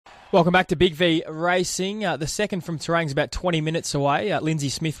Welcome back to Big V Racing. The second from Terang's about 20 minutes away. Lindsay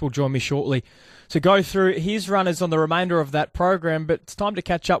Smith will join me shortly to go through his runners on the remainder of that program. But it's time to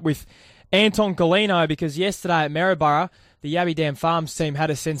catch up with Anton Golino because yesterday at Maryborough, the Yabby Dam Farms team had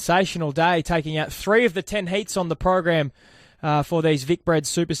a sensational day, taking out 3 of the 10 heats on the program for these Vicbred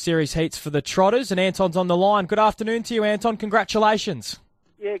Super Series heats for the Trotters. And Anton's on the line. Good afternoon to you, Anton. Congratulations.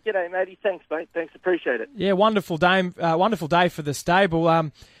 Yeah, g'day, matey. Thanks, mate. Thanks, appreciate it. Yeah, wonderful day for the stable.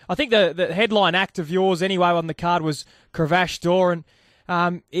 I think the headline act of yours anyway on the card was Cravash Door,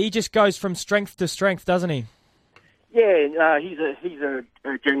 and he just goes from strength to strength, doesn't he? Yeah, he's a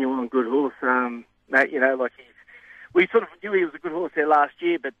genuine good horse, mate. You know, like we sort of knew he was a good horse there last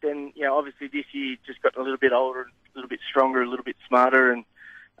year, but then obviously this year just got a little bit older, a little bit stronger, a little bit smarter, and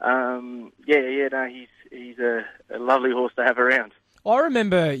he's a lovely horse to have around. I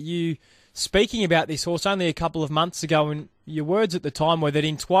remember you speaking about this horse only a couple of months ago, and your words at the time were that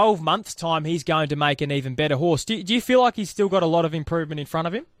in 12 months' time he's going to make an even better horse. Do you feel like he's still got a lot of improvement in front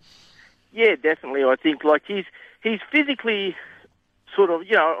of him? Yeah, definitely. I think like he's physically sort of,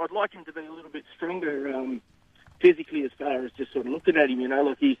 I'd like him to be a little bit stronger physically as far as just sort of looking at him.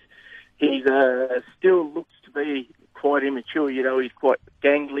 Like he's still looks to be quite immature. He's quite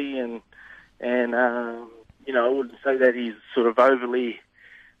gangly and I wouldn't say that he's sort of overly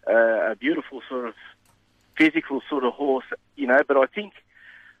a beautiful sort of physical sort of horse, but I think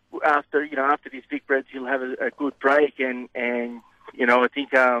after these Vicbreds he'll have a good break and I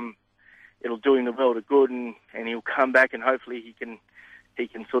think it'll do him the world of good and he'll come back and hopefully he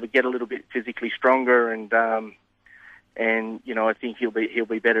can sort of get a little bit physically stronger and I think he'll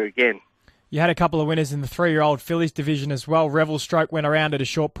be better again. You had a couple of winners in the 3-year-old fillies division as well. Revelstoke went around at a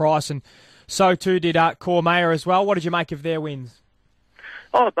short price and so too did Core Mayer as well. What did you make of their wins?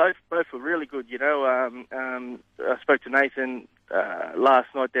 Oh, both were really good. I spoke to Nathan last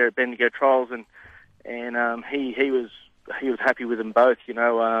night there at Bendigo Trials, and he was happy with them both.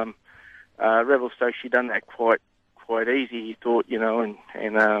 Revelstoke, she done that quite easy, he thought.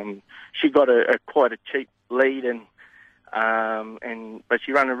 And she got quite a cheap lead, but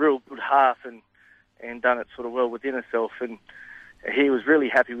she ran a real good half and done it sort of well within herself. And he was really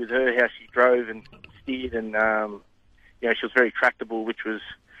happy with her, how she drove and steered, and she was very tractable, which was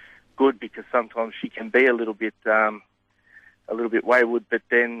good because sometimes she can be a little bit wayward. But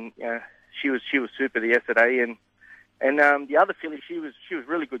then she was super yesterday, and the other filly, she was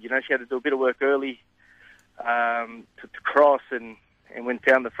really good. She had to do a bit of work early to cross, and when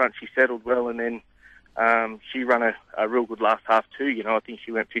down the front she settled well, and then she ran a real good last half too. I think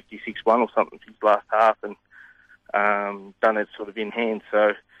she went 56-1 or something his last half, and done it sort of in hand.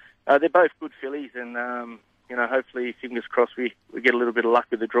 So they're both good fillies, and hopefully, fingers crossed, we get a little bit of luck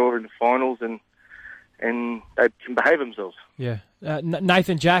with the draw in the finals, and they can behave themselves. Yeah,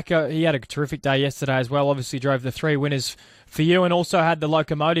 Nathan Jack, he had a terrific day yesterday as well. Obviously, drove the 3 winners for you, and also had the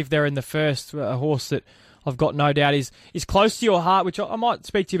Locomotive there in the first, a horse that I've got no doubt is close to your heart, which I might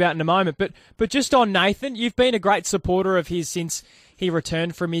speak to you about in a moment. But just on Nathan, you've been a great supporter of his since he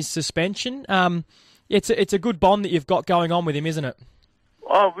returned from his suspension. It's a good bond that you've got going on with him, isn't it?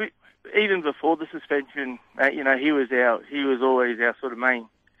 Oh, even before the suspension, he was always our sort of main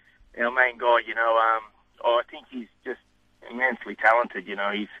guy. I think he's just immensely talented.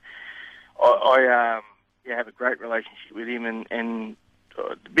 I have a great relationship with him, and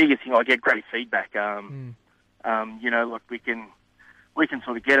the biggest thing, I get great feedback. Like we can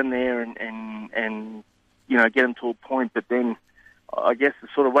sort of get him there and get him to a point, but then I guess the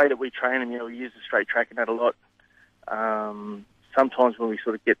sort of way that we train him, we use the straight track and that a lot. Sometimes when we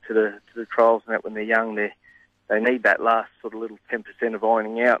sort of get to the trials and that when they're young, they need that last sort of little 10% of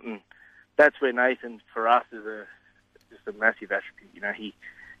ironing out, and that's where Nathan for us is just a massive attribute.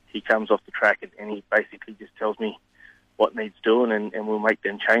 He comes off the track and he basically just tells me what needs doing, and we'll make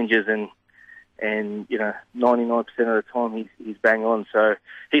them changes, and 99% of the time he's bang on. So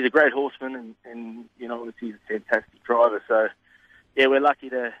he's a great horseman, and obviously he's a fantastic driver. So yeah, we're lucky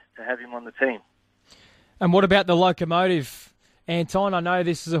to have him on the team. And what about the Locomotive, Anton? I know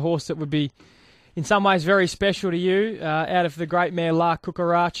this is a horse that would be in some ways very special to you, out of the great mare La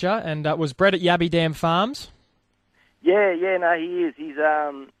Cucaracha, and was bred at Yabby Dam Farms. Yeah, no, he is. He's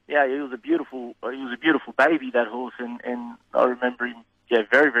he was a beautiful baby, that horse, and I remember him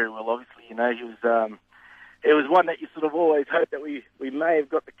very, very well. Obviously, he was it was one that you sort of always hoped that we may have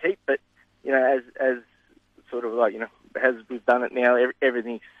got to keep, but as sort of like as we've done it now,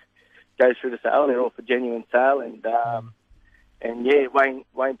 everything goes through the sale. They're all for genuine sale, and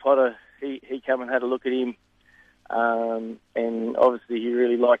Wayne Potter, he came and had a look at him, and obviously he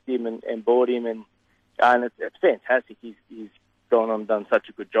really liked him and bought him, and it's fantastic. He's gone on and done such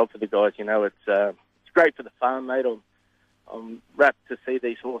a good job for the guys. You know, it's great for the farm, mate. I'm rapt to see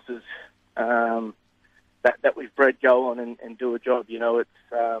these horses that we've bred go on and do a job. You know, it's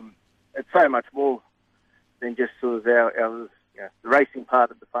so much more than just sort of our the racing part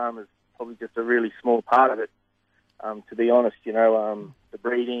of the farm is probably just a really small part of it. To be honest, you know, the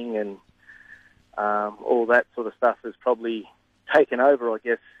breeding and all that sort of stuff has probably taken over, I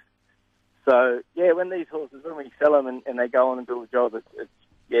guess. So yeah, when we sell them and they go on and do a job,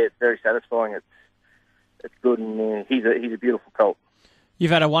 it's very satisfying. It's good, and he's a beautiful colt.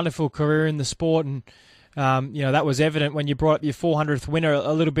 You've had a wonderful career in the sport, and that was evident when you brought up your 400th winner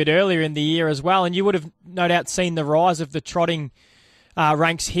a little bit earlier in the year as well. And you would have no doubt seen the rise of the trotting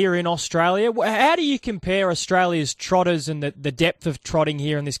ranks here in Australia. How do you compare Australia's trotters and the depth of trotting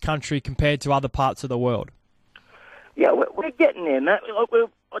here in this country compared to other parts of the world? Yeah, we're getting there, Matt.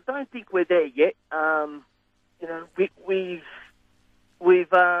 I don't think we're there yet.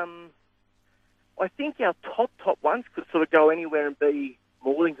 We've I think our top ones could sort of go anywhere and be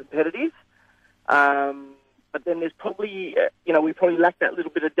more than competitive. But then there's probably, we probably lack that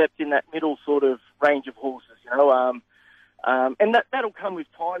little bit of depth in that middle sort of range of horses, and that'll come with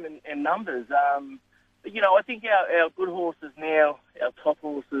time and numbers. But, I think our good horses now, our top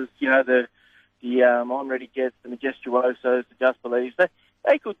horses, the I'm Ready Jets, the Majestuosos, the Just Believes,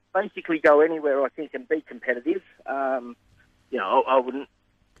 they could basically go anywhere, I think, and be competitive. I wouldn't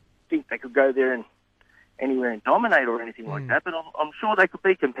think they could go there and anywhere and dominate or anything like that, but I'm sure they could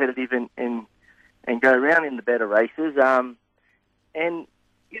be competitive and go around in the better races. But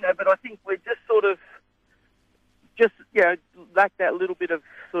I think we're just lack that little bit of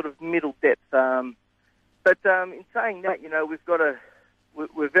sort of middle depth. But in saying that,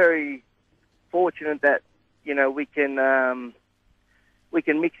 we're very fortunate that we can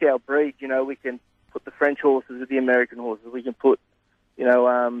mix our breeds. We can put the French horses with the American horses. We can put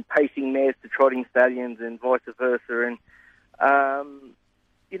pacing mares to trotting stallions and vice versa. And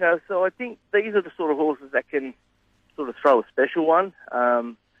so I think these are the sort of horses that can sort of throw a special one.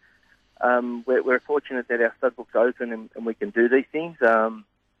 We're fortunate that our stud book's open and we can do these things. So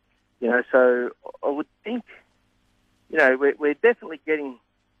I would think, we're definitely getting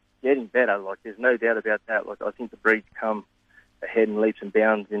better. Like, there's no doubt about that. Like, I think the breed's come ahead in leaps and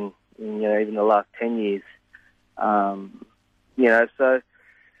bounds in even the last 10 years. So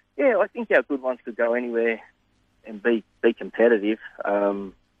yeah, I think our good ones could go anywhere and be competitive.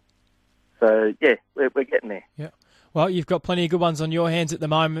 So yeah, we're getting there. Yeah. Well, you've got plenty of good ones on your hands at the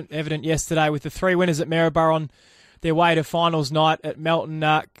moment, evident yesterday with the 3 winners at Maryborough on their way to finals night at Melton.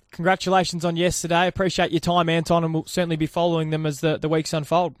 Congratulations on yesterday. Appreciate your time, Anton, and we'll certainly be following them as the weeks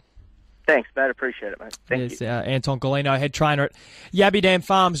unfold. Thanks, Matt. Appreciate it, mate. Thank you. Anton Golino, head trainer at Yabby Dam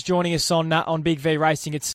Farms, joining us on Big V Racing. It's